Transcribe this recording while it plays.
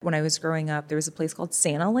When I was growing up, there was a place called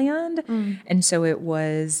Santa Land. And so it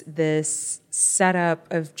was this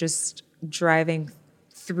setup of just driving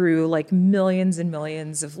through like millions and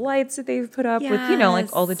millions of lights that they've put up with, like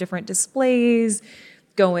all the different displays,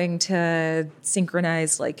 going to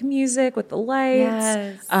synchronize like music with the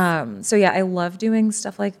lights. So yeah, I love doing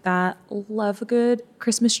stuff like that. Love a good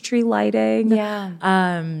Christmas tree lighting.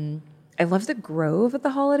 I love the Grove at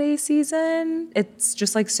the holiday season. It's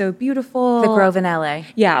just like so beautiful. The Grove in LA.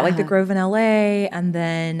 Yeah, like the Grove in LA. And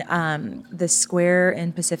then the square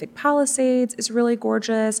in Pacific Palisades is really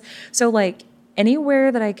gorgeous. So like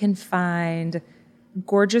anywhere that I can find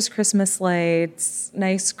gorgeous Christmas lights,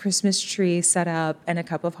 nice Christmas tree set up, and a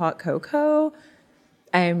cup of hot cocoa,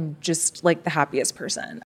 I'm just like the happiest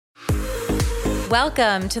person.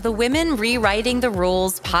 Welcome to the Women Rewriting the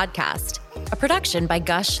Rules podcast, a production by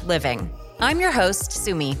Gush Living. I'm your host,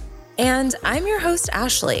 Sumi. And I'm your host,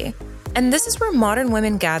 Ashley. And this is where modern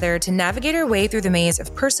women gather to navigate our way through the maze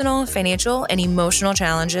of personal, financial, and emotional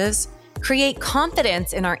challenges, Create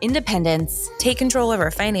confidence in our independence, take control of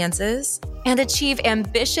our finances, and achieve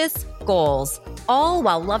ambitious goals, all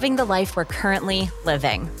while loving the life we're currently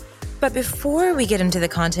living. But before we get into the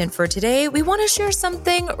content for today, we want to share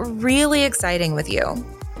something really exciting with you.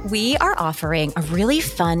 We are offering a really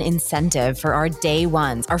fun incentive for our day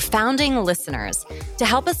ones, our founding listeners, to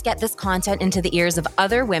help us get this content into the ears of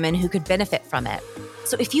other women who could benefit from it.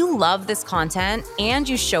 So if you love this content and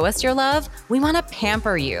you show us your love, we want to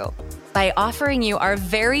pamper you by offering you our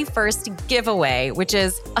very first giveaway, which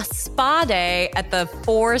is a spa day at the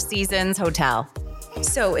Four Seasons Hotel.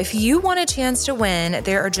 So if you want a chance to win,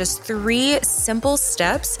 there are just 3 simple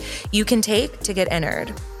steps you can take to get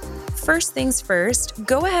entered. First things first,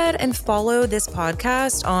 go ahead and follow this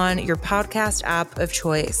podcast on your podcast app of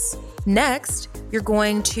choice. Next, you're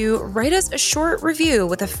going to write us a short review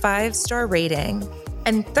with a 5-star rating.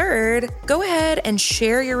 And third, go ahead and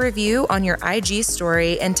share your review on your IG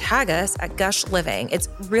story and tag us at Gush Living. It's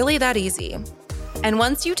really that easy. And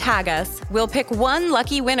once you tag us, we'll pick one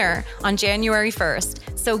lucky winner on January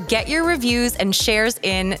 1st. So get your reviews and shares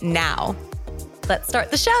in now. Let's start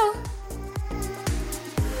the show.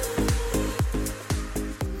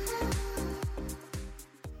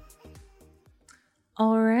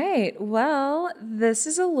 All right. Well, this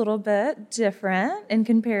is a little bit different in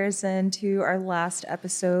comparison to our last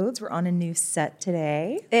episodes. We're on a new set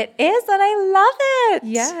today. It is, and I love it.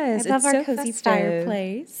 Yes, I love it's our so cozy festive.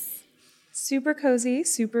 fireplace. Super cozy,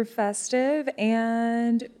 super festive,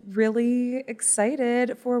 and really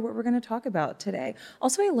excited for what we're going to talk about today.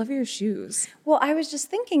 Also, I love your shoes. Well, I was just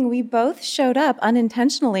thinking we both showed up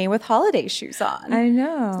unintentionally with holiday shoes on. I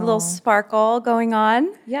know. A little sparkle going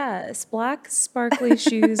on. Yes, black sparkly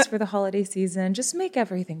shoes for the holiday season. Just make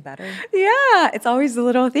everything better. Yeah, it's always the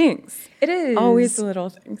little things. It is. Always the little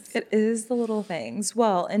things. It is the little things.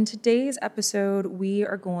 Well, in today's episode, we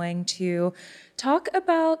are going to talk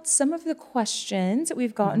about some of the questions that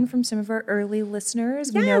we've gotten from some of our early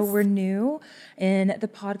listeners. We know we're new in the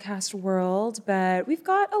podcast world, but we've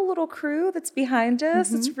got a little crew that's behind us,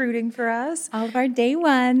 that's rooting for us. All of our day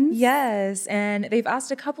ones. Yes, and they've asked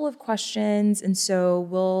a couple of questions, and so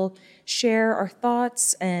we'll share our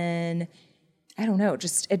thoughts and, I don't know,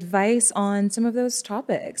 just advice on some of those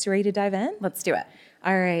topics. You ready to dive in? Let's do it.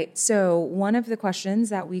 All right, so one of the questions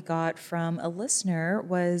that we got from a listener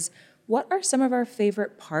was, what are some of our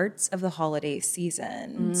favorite parts of the holiday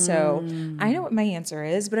season? So I know what my answer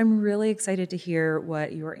is, but I'm really excited to hear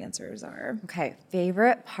what your answers are. Okay,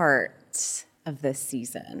 favorite part of this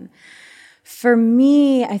season. For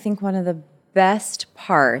me, I think one of the best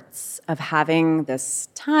parts of having this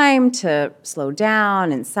time to slow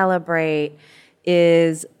down and celebrate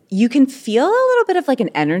is you can feel a little bit of like an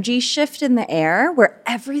energy shift in the air where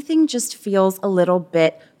everything just feels a little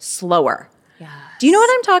bit slower. Do you know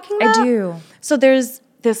what I'm talking about? I do. So there's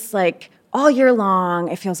this like all year long,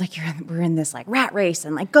 it feels like we're in this like rat race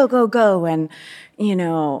and like go, go, go. And, you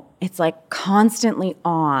know, it's like constantly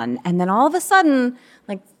on. And then all of a sudden,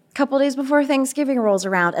 like a couple days before Thanksgiving rolls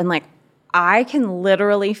around and like I can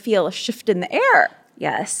literally feel a shift in the air.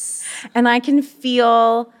 Yes. And I can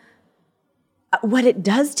feel what it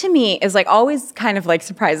does to me is like always kind of like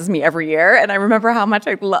surprises me every year. And I remember how much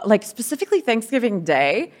I like specifically Thanksgiving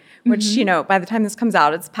Day, which, you know, by the time this comes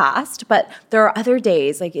out, it's past. But there are other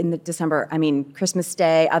days, like in the Christmas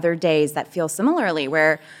Day, other days that feel similarly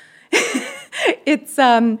where it's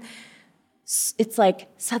like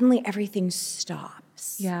suddenly everything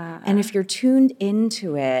stops. Yeah. And if you're tuned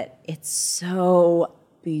into it, it's so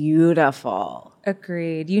beautiful.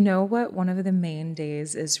 Agreed. You know what one of the main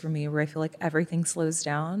days is for me where I feel like everything slows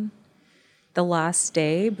down? the last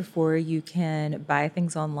day before you can buy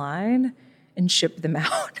things online and ship them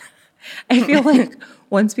out. I feel like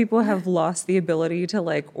once people have lost the ability to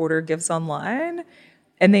like order gifts online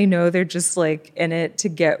and they know they're just like in it to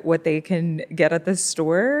get what they can get at the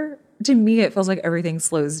store, to me, it feels like everything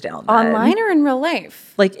slows down. Online or in real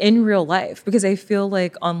life? Like in real life, because I feel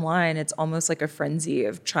like online, it's almost like a frenzy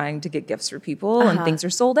of trying to get gifts for people and things are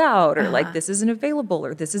sold out or like this isn't available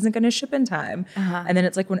or this isn't going to ship in time. And then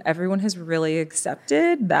it's like when everyone has really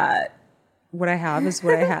accepted that what I have is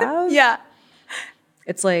what I have. Yeah.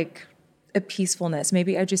 It's like a peacefulness.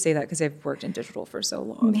 Maybe I just say that because I've worked in digital for so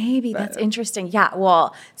long. Maybe that's interesting. Yeah.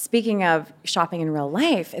 Well, speaking of shopping in real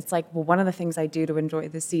life, it's like, well, one of the things I do to enjoy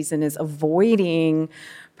this season is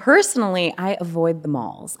personally, I avoid the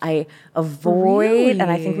malls. I avoid, and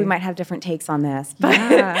I think we might have different takes on this, but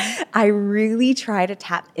I really try to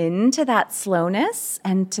tap into that slowness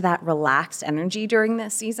and to that relaxed energy during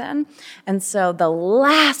this season. And so the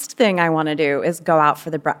last thing I want to do is go out for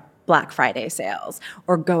the Black Friday sales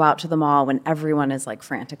or go out to the mall when everyone is like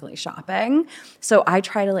frantically shopping. So I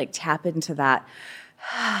try to like tap into that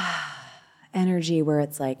energy where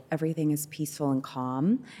it's like everything is peaceful and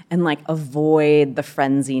calm and like avoid the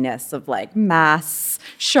frenziness of like mass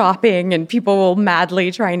shopping and people madly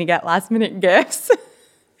trying to get last minute gifts.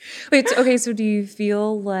 Wait, okay, so do you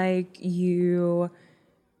feel like you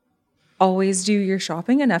always do your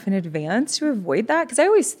shopping enough in advance to avoid that? Because I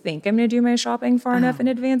always think I'm going to do my shopping far enough in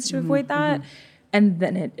advance to avoid that. And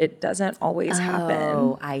then it doesn't always happen.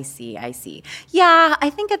 Oh, I see. Yeah,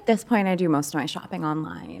 I think at this point I do most of my shopping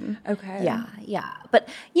online. Okay. Yeah. But,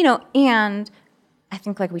 you know, and I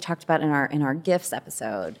think like we talked about in our gifts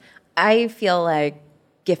episode, I feel like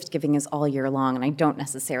gift giving is all year long and I don't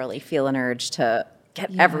necessarily feel an urge to get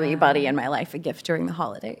everybody in my life a gift during the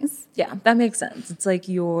holidays. Yeah, that makes sense. It's like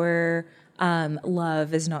your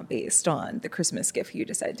love is not based on the Christmas gift you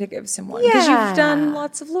decide to give someone. Because you've done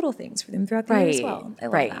lots of little things for them throughout the year as well. I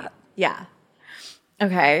love that. Yeah.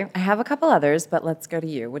 Okay, I have a couple others, but let's go to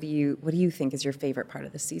you. What do you think is your favorite part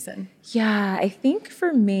of the season? Yeah, I think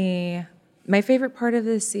for me, my favorite part of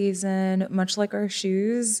this season, much like our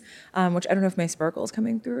shoes, which I don't know if my sparkle is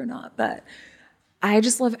coming through or not, but I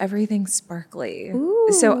just love everything sparkly. Ooh.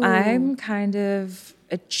 So I'm kind of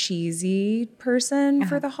a cheesy person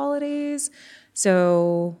for the holidays.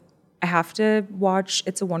 So I have to watch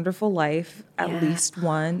It's a Wonderful Life at least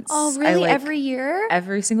once. Oh, really? Every year?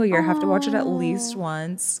 Every single year. I have to watch it at least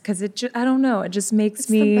once because I don't know, it just makes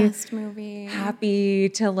me the best movie. Happy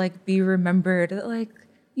to like be remembered that like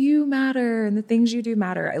you matter and the things you do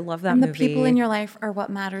matter. I love that movie. And the people in your life are what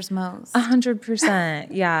matters most. 100%.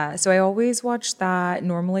 Yeah. So I always watch that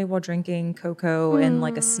normally while drinking cocoa in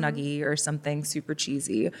like a Snuggie or something super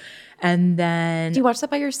cheesy. And then... Do you watch that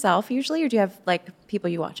by yourself usually or do you have like people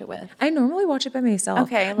you watch it with? I normally watch it by myself.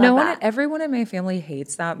 Okay, I love that. Everyone in my family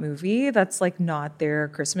hates that movie. That's like not their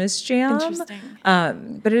Christmas jam. Interesting.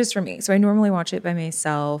 But it is for me. So I normally watch it by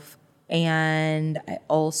myself. And I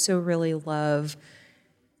also really love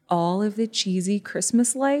all of the cheesy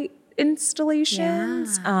Christmas light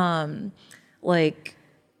installations. Like,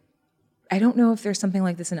 I don't know if there's something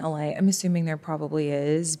like this in LA. I'm assuming there probably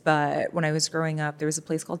is. But when I was growing up, there was a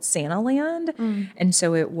place called Santa Land. And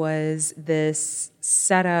so it was this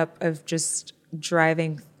setup of just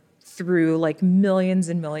driving through like millions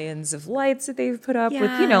and millions of lights that they've put up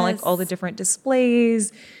with, you know, like all the different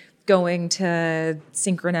displays, going to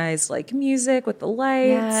synchronize like music with the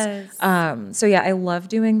lights. So yeah, I love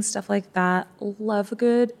doing stuff like that. Love a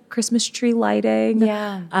good Christmas tree lighting.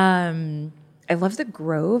 I love the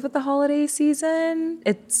Grove at the holiday season.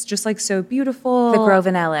 It's just like so beautiful. The Grove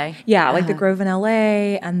in LA. Yeah, like the Grove in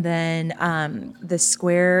LA. And then the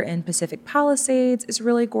square in Pacific Palisades is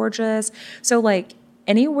really gorgeous. So like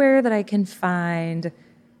anywhere that I can find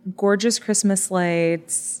gorgeous Christmas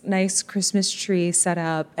lights, nice Christmas tree set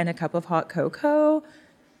up, and a cup of hot cocoa,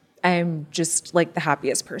 I'm just like the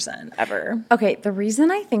happiest person ever. Okay, the reason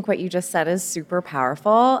I think what you just said is super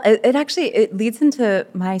powerful, it leads into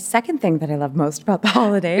my second thing that I love most about the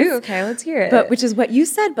holidays. Ooh, okay, let's hear it. But which is what you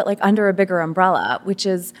said, but like under a bigger umbrella, which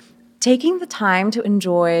is taking the time to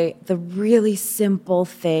enjoy the really simple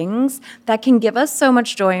things that can give us so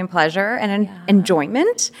much joy and pleasure and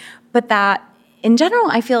enjoyment, but that in general,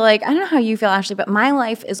 I feel like, I don't know how you feel, Ashley, but my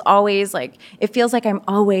life is always like, it feels like I'm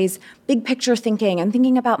always big picture thinking and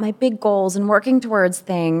thinking about my big goals and working towards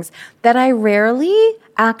things that I rarely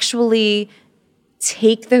actually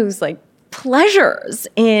take those like pleasures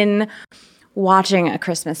in watching a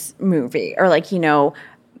Christmas movie or like,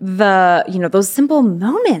 those simple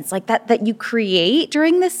moments like that you create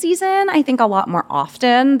during this season, I think a lot more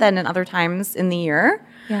often than in other times in the year.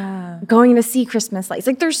 Yeah. going to see Christmas lights.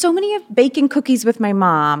 Like there's so many of baking cookies with my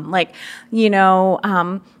mom, like,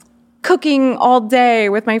 cooking all day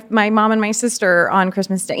with my mom and my sister on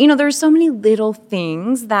Christmas Day. There's so many little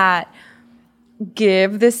things that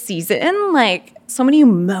give this season like so many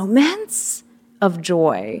moments of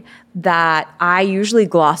joy that I usually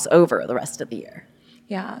gloss over the rest of the year.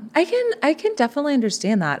 Yeah, I can definitely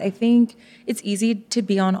understand that. I think it's easy to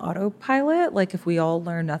be on autopilot. Like if we all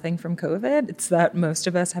learn nothing from COVID, it's that most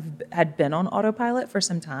of us had been on autopilot for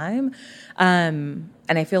some time. And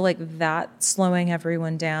I feel like that slowing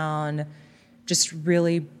everyone down just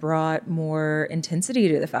really brought more intensity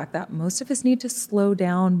to the fact that most of us need to slow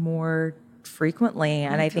down more frequently.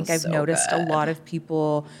 And I think I've noticed a lot of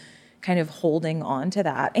people kind of holding on to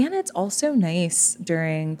that. And it's also nice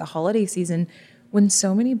during the holiday season when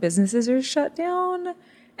so many businesses are shut down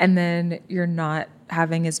and then you're not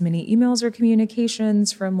having as many emails or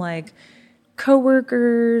communications from like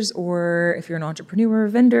coworkers, or if you're an entrepreneur,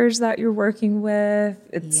 vendors that you're working with.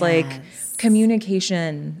 It's like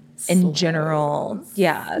communication in general,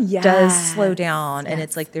 does slow down. And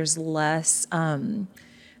it's like there's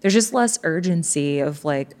just less urgency of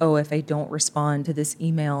like, oh, if I don't respond to this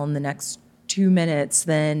email in the next 2 minutes,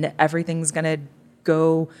 then everything's going to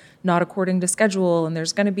go not according to schedule and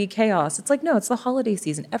there's going to be chaos. It's like, no, it's the holiday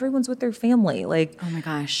season. Everyone's with their family. Like, oh my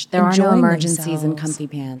gosh, there are no emergencies in comfy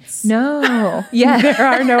pants. No. Yeah. There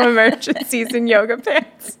are no emergencies in yoga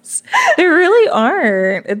pants. There really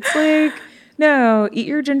aren't. It's like, no, eat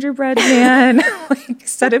your gingerbread man, like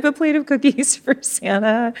set up a plate of cookies for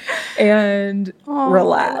Santa and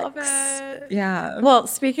relax. I love it. Yeah. Well,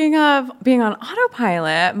 speaking of being on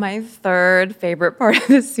autopilot, my third favorite part of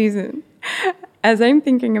this season, as I'm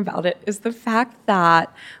thinking about it, is the fact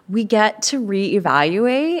that we get to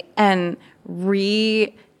reevaluate and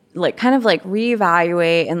reevaluate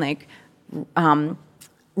and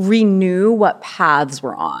renew what paths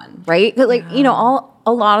we're on, right? Like,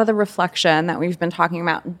 a lot of the reflection that we've been talking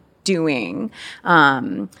about doing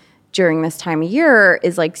during this time of year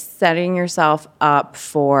is like setting yourself up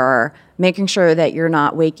for making sure that you're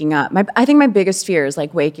not waking up. I think my biggest fear is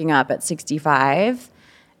like waking up at 65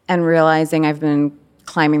 and realizing I've been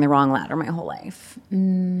climbing the wrong ladder my whole life.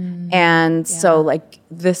 So like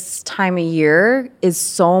this time of year is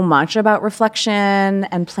so much about reflection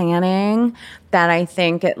and planning that I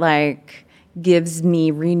think it like gives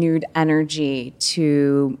me renewed energy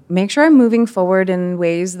to make sure I'm moving forward in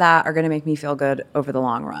ways that are going to make me feel good over the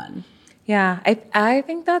long run. Yeah, I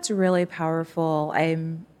think that's really powerful.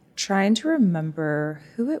 I'm trying to remember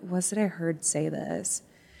who it was that I heard say this.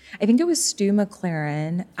 I think it was Stu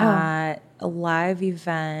McLaren at a live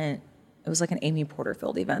event. It was like an Amy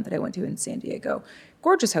Porterfield event that I went to in San Diego.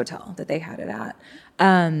 Gorgeous hotel that they had it at.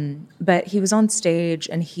 But he was on stage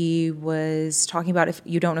and he was talking about, if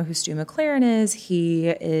you don't know who Stu McLaren is, he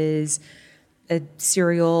is a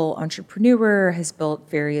serial entrepreneur, has built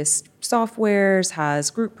various softwares,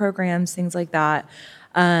 has group programs, things like that.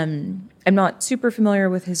 I'm not super familiar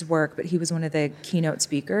with his work, but he was one of the keynote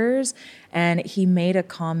speakers. And he made a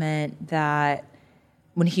comment that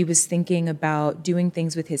when he was thinking about doing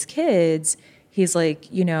things with his kids, he's like,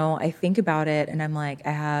 I think about it and I'm like,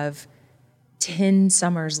 I have 10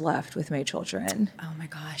 summers left with my children. Oh my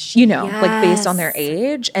gosh. Like based on their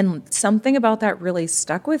age. And something about that really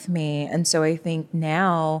stuck with me. And so I think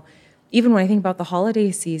now, even when I think about the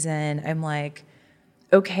holiday season, I'm like,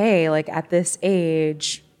 okay, like at this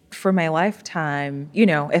age for my lifetime,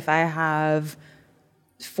 if I have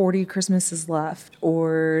 40 Christmases left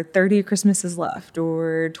or 30 Christmases left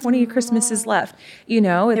or 20 Christmases left, it's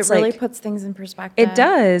it really like, puts things in perspective. It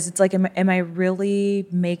does. It's like, am I really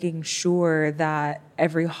making sure that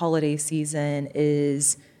every holiday season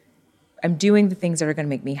I'm doing the things that are going to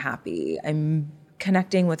make me happy. I'm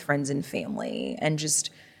connecting with friends and family and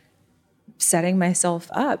just setting myself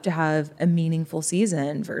up to have a meaningful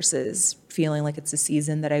season versus feeling like it's a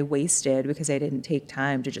season that I wasted because I didn't take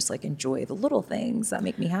time to just like enjoy the little things that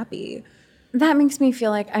make me happy. That makes me feel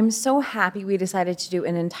like I'm so happy we decided to do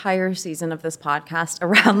an entire season of this podcast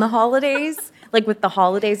around the holidays, like with the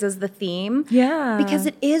holidays as the theme. Yeah. Because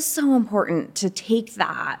it is so important to take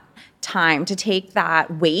that time, to take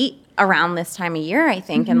that weight around this time of year, I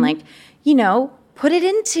think, and like, put it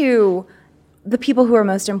into the people who are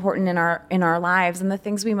most important in our lives and the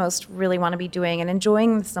things we most really want to be doing and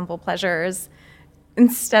enjoying the simple pleasures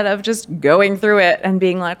instead of just going through it and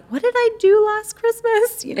being like, what did I do last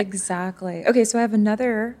Christmas? Exactly. Okay, so I have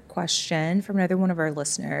another question from another one of our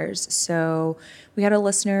listeners. So we had a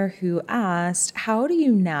listener who asked, how do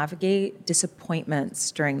you navigate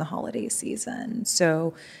disappointments during the holiday season?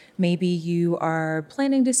 So maybe you are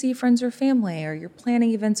planning to see friends or family, or you're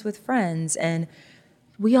planning events with friends, and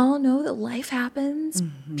we all know that life happens.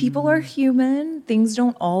 People are human. Things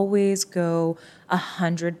don't always go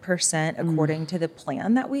 100% according to the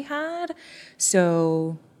plan that we had.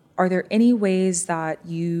 So are there any ways that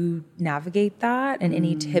you navigate that, and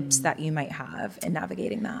any tips that you might have in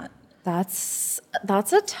navigating that? That's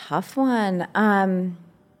a tough one.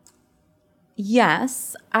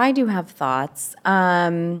 Yes, I do have thoughts.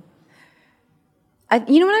 When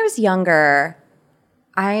I was younger,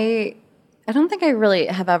 I don't think I really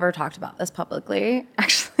have ever talked about this publicly,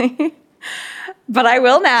 actually. But I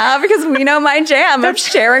will now, because we know my jam of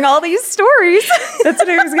sharing all these stories. That's what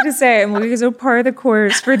I was going to say. And so part of the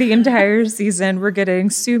course for the entire season, we're getting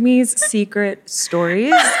Sumi's secret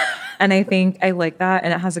stories. And I think I like that,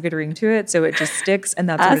 and it has a good ring to it, so it just sticks, and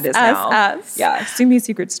that's what it is now. Yeah, Sumi's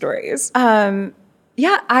secret stories.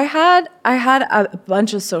 Yeah, I had a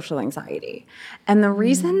bunch of social anxiety. And the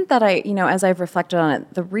reason that as I've reflected on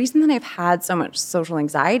it, the reason that I've had so much social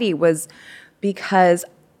anxiety was because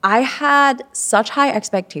I had such high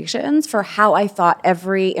expectations for how I thought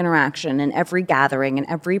every interaction and every gathering and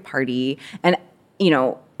every party and,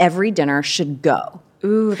 every dinner should go.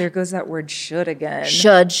 Ooh, there goes that word should again.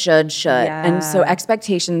 Should. Yeah. And so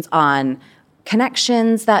expectations on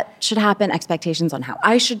connections that should happen, expectations on how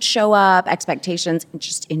I should show up, expectations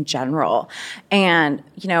just in general. And,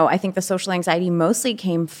 I think the social anxiety mostly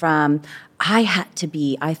came from I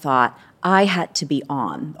thought I had to be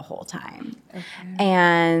on the whole time. Okay.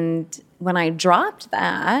 And when I dropped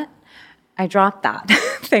that,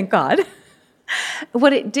 thank God.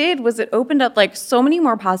 What it did was it opened up so many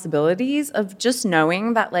more possibilities of just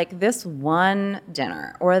knowing that this one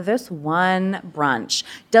dinner or this one brunch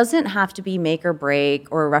doesn't have to be make or break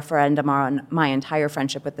or a referendum on my entire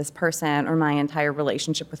friendship with this person or my entire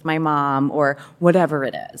relationship with my mom or whatever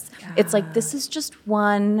it is. Yeah. It's this is just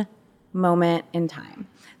one moment in time.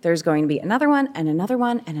 There's going to be another one and another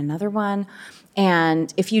one and another one.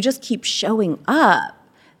 And if you just keep showing up,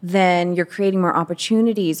 then you're creating more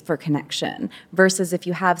opportunities for connection versus if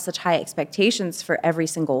you have such high expectations for every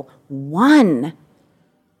single one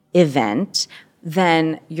event,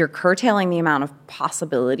 then you're curtailing the amount of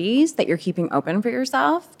possibilities that you're keeping open for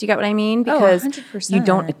yourself. Do you get what I mean? Because 100%. You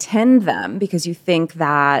don't attend them because you think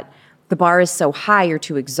that the bar is so high, you're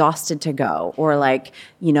too exhausted to go. Or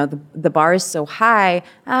the bar is so high,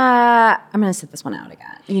 I'm going to sit this one out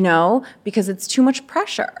again, because it's too much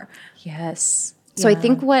pressure. Yes. So I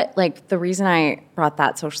think the reason I brought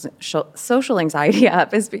that social anxiety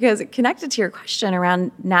up is because it connected to your question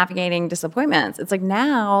around navigating disappointments. It's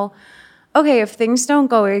now, okay, if things don't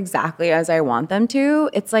go exactly as I want them to,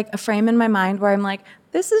 it's a frame in my mind where I'm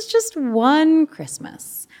this is just one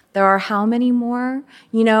Christmas. There are how many more,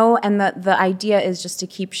 and the idea is just to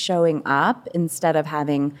keep showing up instead of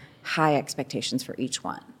having high expectations for each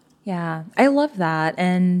one. Yeah, I love that.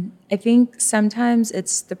 And I think sometimes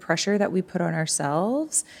it's the pressure that we put on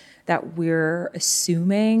ourselves that we're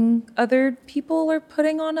assuming other people are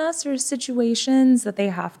putting on us, or situations that they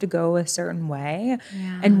have to go a certain way.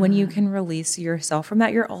 Yeah. And when you can release yourself from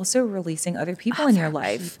that, you're also releasing other people in your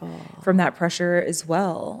life from that pressure as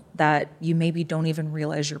well, that you maybe don't even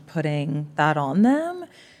realize you're putting that on them.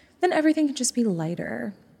 Then everything can just be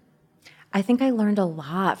lighter. I think I learned a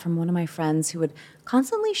lot from one of my friends who would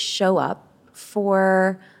constantly show up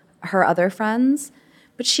for her other friends,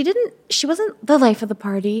 but she wasn't the life of the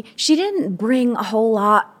party. She didn't bring a whole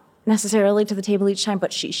lot necessarily to the table each time,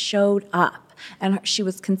 but she showed up and she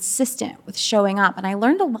was consistent with showing up. And I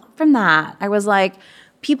learned a lot from that. I was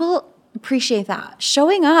people appreciate that.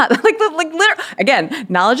 Showing up, literally, again,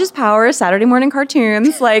 knowledge is power, Saturday morning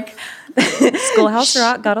cartoons, Schoolhouse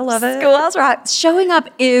Rock, gotta love it. Schoolhouse Rock. Showing up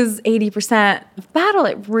is 80% of battle.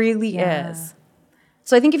 It really is.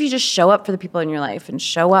 So I think if you just show up for the people in your life and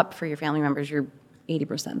show up for your family members, you're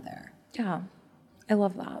 80% there. Yeah, I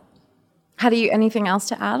love that. Anything else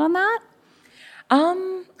to add on that?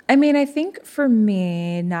 I think for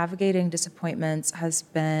me, navigating disappointments has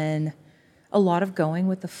been a lot of going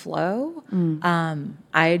with the flow.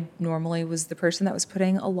 I normally was the person that was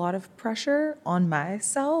putting a lot of pressure on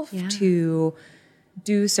myself to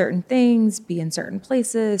do certain things, be in certain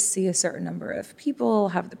places, see a certain number of people,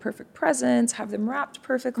 have the perfect presents, have them wrapped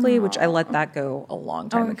perfectly, which I let that go a long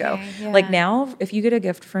time ago. Yeah. Now, if you get a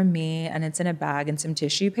gift from me and it's in a bag and some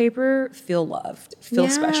tissue paper, feel loved, feel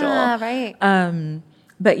special. Right.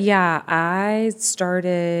 But yeah, I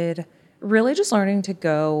started really just learning to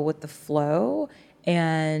go with the flow.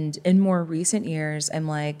 And in more recent years, I'm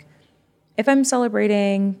if I'm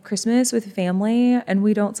celebrating Christmas with family and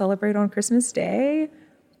we don't celebrate on Christmas Day,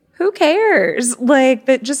 who cares? Like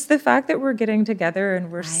that, just the fact that we're getting together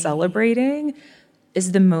and we're celebrating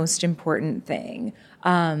is the most important thing.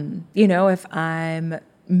 If I'm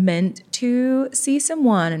meant to see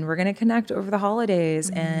someone and we're going to connect over the holidays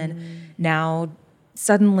and now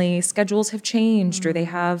suddenly schedules have changed or they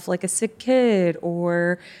have like a sick kid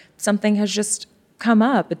or something has just come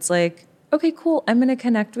up, it's like, okay, cool, I'm going to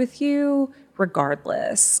connect with you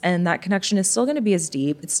regardless. And that connection is still going to be as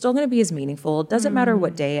deep. It's still going to be as meaningful. It doesn't matter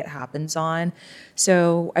what day it happens on.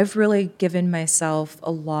 So I've really given myself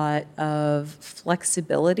a lot of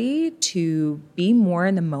flexibility to be more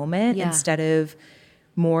in the moment instead of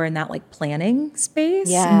more in that like planning space.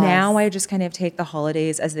 Yes. Now I just kind of take the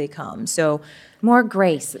holidays as they come. So More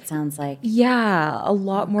grace, it sounds like. yeah, a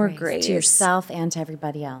lot more grace. To yourself and to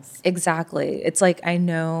everybody else. Exactly. It's like I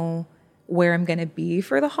know where I'm going to be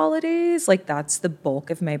for the holidays. Like that's the bulk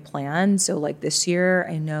of my plan. So like this year,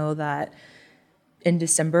 I know that in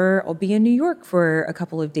December, I'll be in New York for a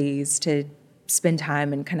couple of days to spend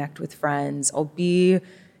time and connect with friends. I'll be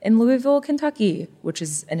in Louisville, Kentucky, which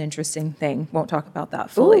is an interesting thing. Won't talk about that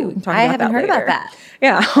fully. Ooh, We can talk I about haven't that heard later. about that.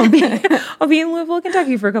 Yeah, I'll be in Louisville,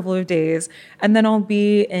 Kentucky for a couple of days, and then I'll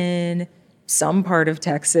be in some part of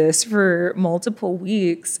Texas for multiple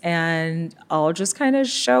weeks, and I'll just kind of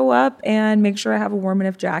show up and make sure I have a warm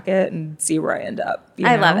enough jacket and see where I end up.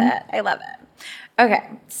 I love it. Okay,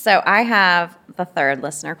 so I have the third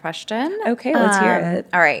listener question. Okay, let's hear it.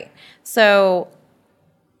 All right. So,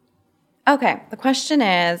 okay, the question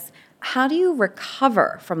is, how do you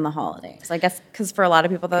recover from the holidays? I guess because for a lot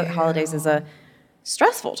of people, the holidays is a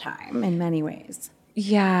stressful time in many ways.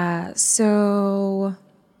 Yeah, so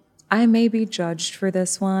I may be judged for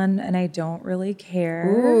this one, and I don't really care.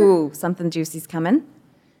 Ooh, something juicy's coming.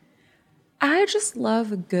 I just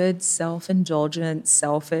love a good self-indulgent,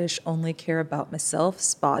 selfish, only care about myself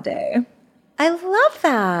spa day. I love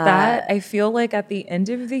that. That I feel like at the end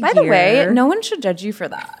of the year. By the way, no one should judge you for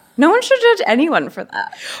that. No one should judge anyone for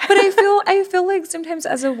that. But I feel like sometimes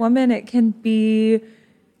as a woman it can be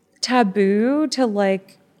taboo to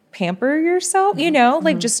like pamper yourself,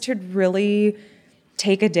 like just to really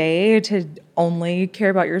take a day to only care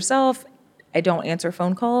about yourself. I don't answer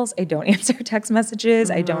phone calls. I don't answer text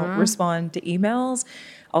messages. I don't respond to emails.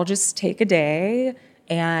 I'll just take a day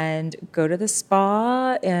and go to the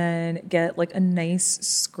spa and get like a nice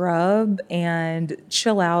scrub and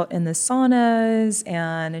chill out in the saunas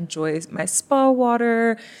and enjoy my spa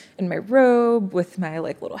water and my robe with my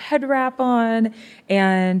like little head wrap on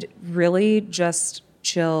and really just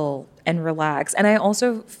chill and relax. And I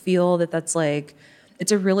also feel that that's like,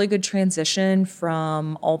 it's a really good transition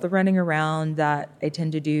from all the running around that I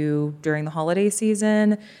tend to do during the holiday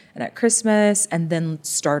season and at Christmas and then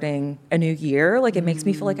starting a new year. Like it makes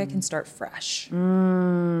me feel like I can start fresh.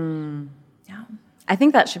 Yeah. I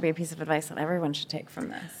think that should be a piece of advice that everyone should take from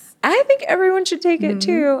this. I think everyone should take it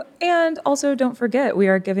too. And also don't forget, we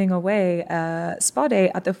are giving away a spa day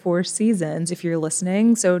at the Four Seasons if you're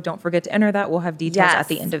listening. So don't forget to enter that. We'll have details at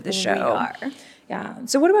the end of the show. We are. Yeah.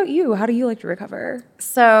 So what about you? How do you like to recover?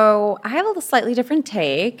 So I have a slightly different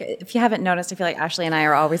take. If you haven't noticed, I feel like Ashley and I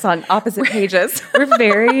are always on opposite pages. We're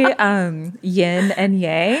very yin and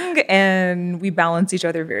yang, and we balance each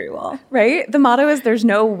other very well. Right? The motto is there's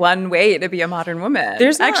no one way to be a modern woman.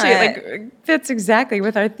 There's actually not. like fits exactly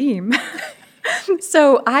with our theme.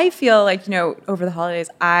 So I feel like, over the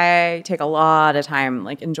holidays, I take a lot of time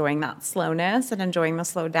like enjoying that slowness and enjoying the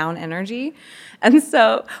slowed down energy. And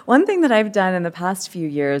so one thing that I've done in the past few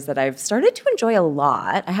years that I've started to enjoy a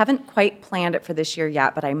lot, I haven't quite planned it for this year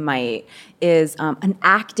yet, but I might, is an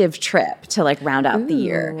active trip to like round out the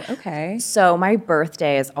year. Okay. So my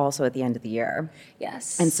birthday is also at the end of the year.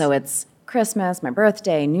 Yes. And so it's Christmas, my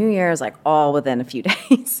birthday, New Year's, like all within a few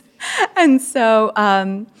days. And so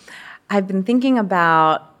I've been thinking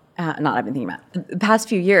about, the past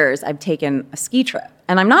few years, I've taken a ski trip.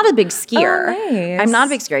 And I'm not a big skier. Oh, nice. I'm not a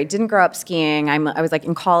big skier. I didn't grow up skiing. I was like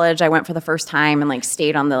in college. I went for the first time and like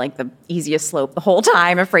stayed on the easiest slope the whole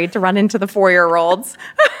time, afraid to run into the 4-year-olds.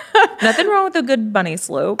 Nothing wrong with a good bunny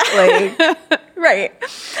slope. Like, right.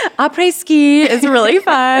 Après ski is really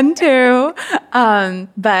fun too.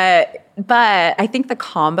 But I think the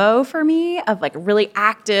combo for me of like really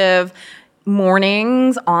active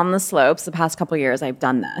mornings on the slopes, the past couple of years I've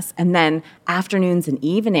done this, and then afternoons and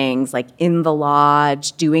evenings like in the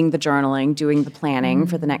lodge, doing the journaling, doing the planning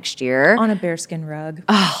for the next year. on a bearskin rug.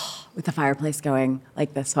 With the fireplace going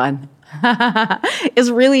like this one is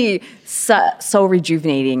really so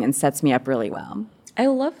rejuvenating and sets me up really well. I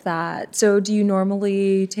love that. So do you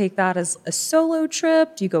normally take that as a solo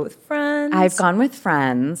trip? Do you go with friends? I've gone with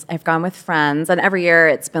friends. And every year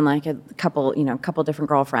it's been like a couple different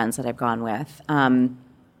girlfriends that I've gone with.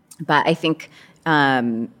 But I think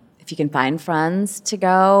if you can find friends to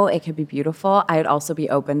go, it could be beautiful. I'd also be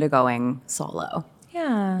open to going solo.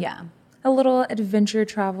 Yeah. Yeah. A little adventure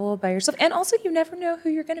travel by yourself. And also, you never know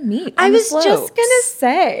who you're going to meet. I was just going to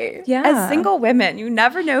say, Yeah. as single women, you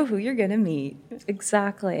never know who you're going to meet.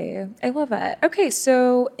 Exactly. I love it. Okay,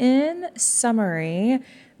 so in summary,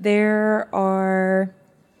 there are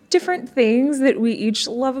different things that we each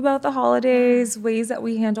love about the holidays, ways that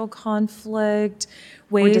we handle conflict,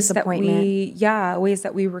 ways that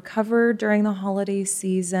we recover during the holiday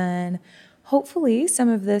season. Hopefully some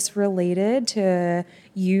of this related to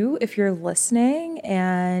you if you're listening,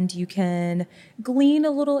 and you can glean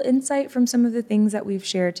a little insight from some of the things that we've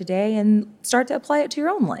shared today and start to apply it to your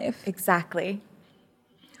own life. Exactly.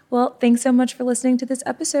 Well, thanks so much for listening to this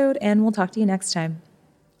episode, and we'll talk to you next time.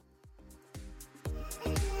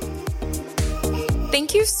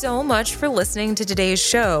 Thank you so much for listening to today's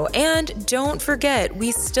show. And don't forget,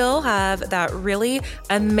 we still have that really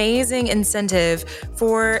amazing incentive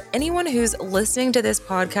for anyone who's listening to this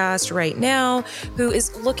podcast right now, who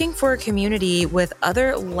is looking for a community with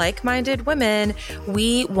other like-minded women.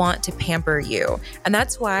 We want to pamper you. And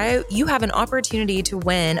that's why you have an opportunity to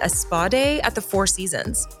win a spa day at the Four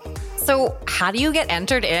Seasons. So how do you get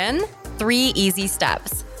entered in? 3 easy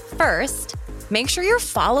steps. First, make sure you're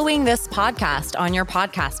following this podcast on your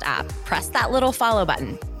podcast app. Press that little follow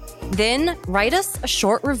button. Then write us a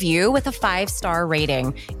short review with a 5-star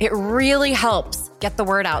rating. It really helps get the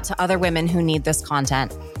word out to other women who need this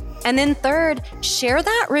content. And then third, share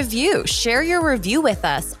that review. Share your review with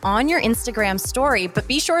us on your Instagram story, but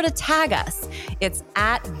be sure to tag us. It's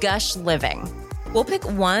 @GushLiving. We'll pick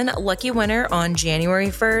one lucky winner on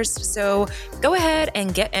January 1st, so go ahead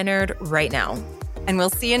and get entered right now. And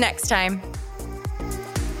we'll see you next time.